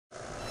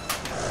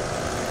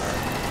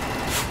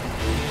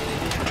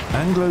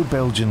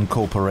Anglo-Belgian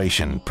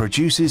corporation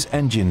produces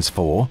engines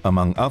for,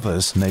 among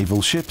others,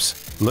 naval ships,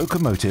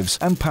 locomotives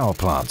and power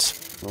plants.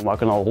 We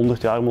maken al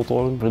 100 jaar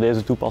motoren voor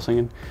deze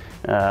toepassingen,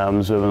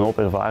 dus we hebben een hoop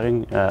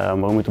ervaring,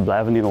 maar we moeten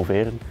blijven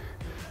innoveren.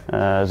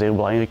 Zeer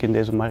belangrijk in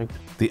deze markt.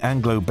 The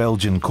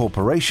Anglo-Belgian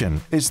corporation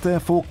is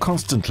therefore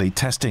constantly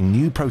testing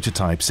new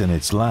prototypes in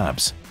its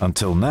labs.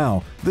 Until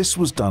now, this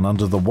was done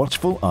under the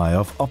watchful eye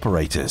of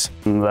operators.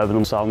 We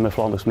hebben samen met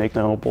Flanders Make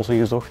naar een oplossing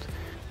gezocht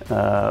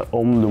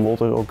om de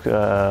motor ook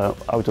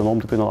autonoom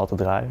te kunnen laten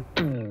draaien.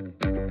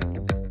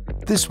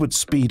 This would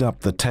speed up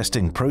the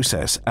testing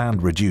process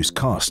and reduce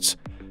costs.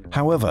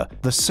 However,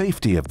 the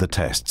safety of the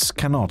tests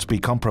cannot be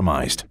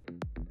compromised.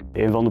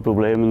 Een van de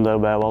problemen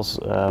daarbij was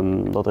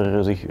dat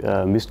er zich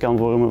mist kan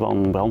vormen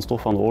van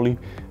brandstof, van olie,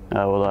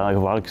 wat een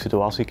gevaarlijke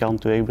situatie kan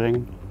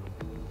teweegbrengen.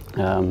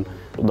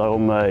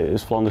 Daarom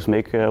is Flanders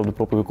Make op de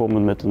proppen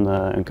gekomen met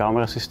een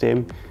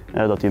camerasysteem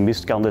dat die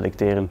mist kan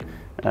detecteren.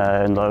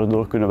 En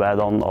daardoor kunnen wij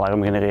dan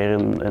alarm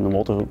genereren en de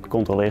motor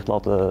gecontroleerd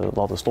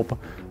laten stoppen,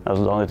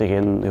 zodat er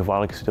geen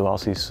gevaarlijke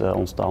situaties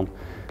ontstaan.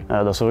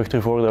 Dat zorgt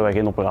ervoor dat wij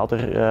geen operator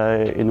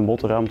in de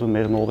motorruimte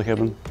meer nodig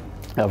hebben.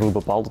 Voor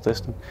bepaalde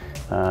testen.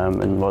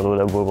 En waardoor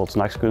we bijvoorbeeld 's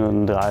nachts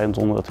kunnen draaien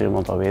zonder dat er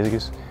iemand aanwezig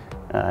is.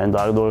 En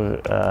daardoor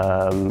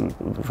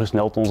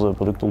versnelt onze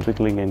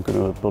productontwikkeling en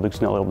kunnen we het product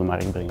sneller op de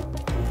markt brengen.